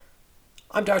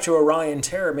I'm Dr. Orion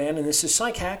Terrorman, and this is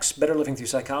Psych Hacks, Better Living Through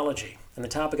Psychology. And the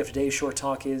topic of today's short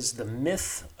talk is the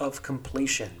myth of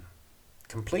completion.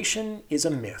 Completion is a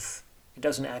myth. It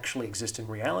doesn't actually exist in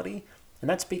reality, and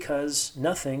that's because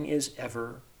nothing is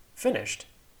ever finished.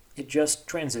 It just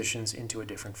transitions into a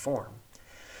different form.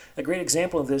 A great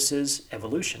example of this is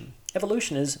evolution.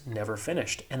 Evolution is never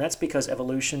finished, and that's because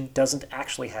evolution doesn't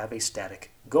actually have a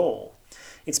static goal.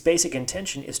 Its basic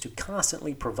intention is to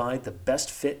constantly provide the best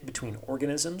fit between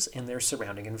organisms and their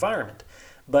surrounding environment.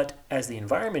 But as the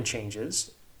environment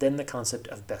changes, then the concept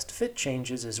of best fit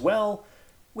changes as well,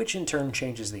 which in turn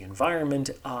changes the environment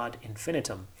ad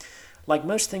infinitum. Like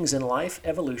most things in life,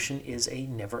 evolution is a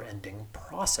never-ending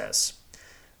process.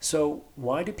 So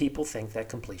why do people think that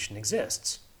completion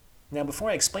exists? Now, before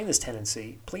I explain this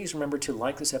tendency, please remember to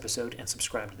like this episode and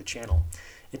subscribe to the channel.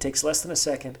 It takes less than a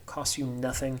second, costs you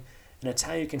nothing, and it's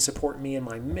how you can support me in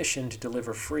my mission to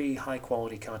deliver free,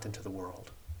 high-quality content to the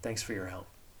world. Thanks for your help.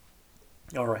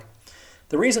 All right.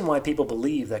 The reason why people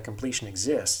believe that completion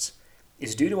exists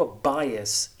is due to a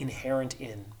bias inherent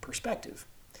in perspective.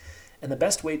 And the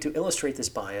best way to illustrate this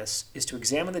bias is to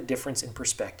examine the difference in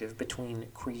perspective between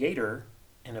creator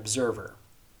and observer.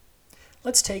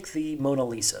 Let's take the Mona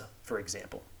Lisa, for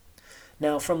example.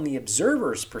 Now, from the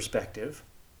observer's perspective,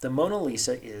 the Mona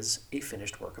Lisa is a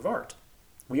finished work of art.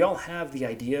 We all have the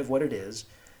idea of what it is,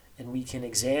 and we can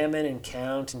examine and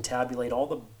count and tabulate all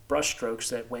the brushstrokes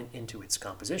that went into its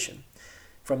composition.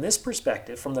 From this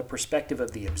perspective, from the perspective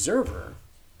of the observer,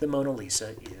 the Mona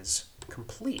Lisa is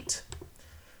complete.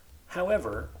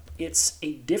 However, it's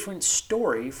a different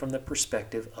story from the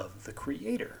perspective of the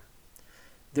creator.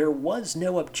 There was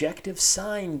no objective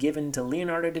sign given to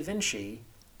Leonardo da Vinci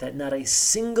that not a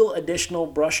single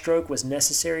additional brushstroke was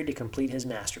necessary to complete his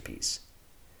masterpiece.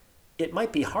 It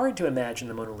might be hard to imagine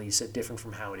the Mona Lisa different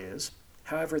from how it is.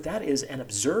 However, that is an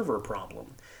observer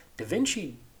problem. Da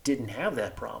Vinci didn't have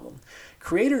that problem.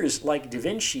 Creators like Da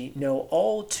Vinci know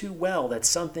all too well that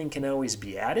something can always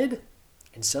be added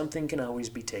and something can always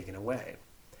be taken away.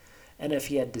 And if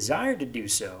he had desired to do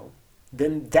so,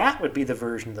 then that would be the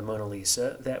version of the Mona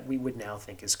Lisa that we would now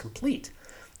think is complete.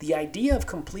 The idea of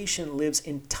completion lives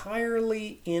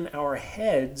entirely in our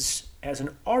heads as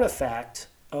an artifact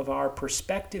of our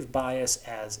perspective bias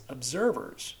as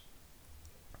observers.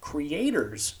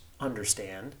 Creators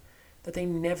understand that they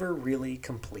never really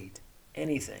complete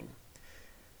anything.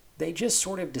 They just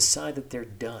sort of decide that they're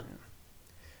done.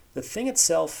 The thing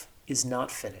itself is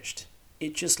not finished.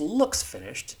 It just looks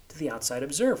finished to the outside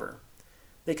observer.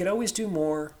 They could always do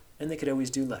more, and they could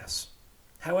always do less.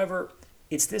 However,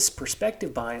 it's this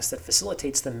perspective bias that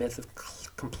facilitates the myth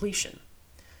of completion.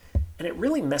 And it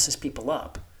really messes people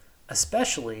up,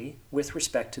 especially with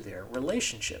respect to their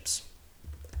relationships.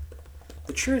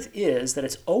 The truth is that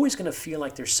it's always going to feel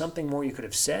like there's something more you could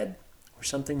have said or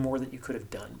something more that you could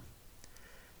have done.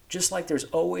 Just like there's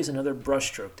always another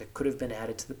brushstroke that could have been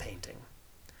added to the painting.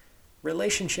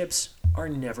 Relationships are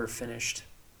never finished.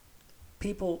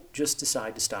 People just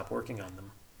decide to stop working on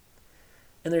them.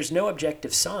 And there's no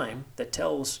objective sign that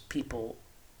tells people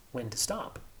when to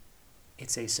stop.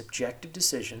 It's a subjective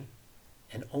decision,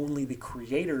 and only the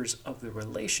creators of the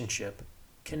relationship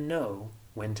can know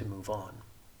when to move on.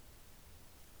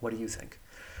 What do you think?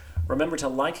 Remember to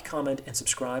like, comment, and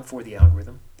subscribe for the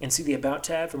algorithm, and see the About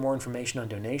tab for more information on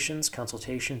donations,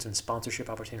 consultations, and sponsorship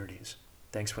opportunities.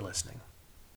 Thanks for listening.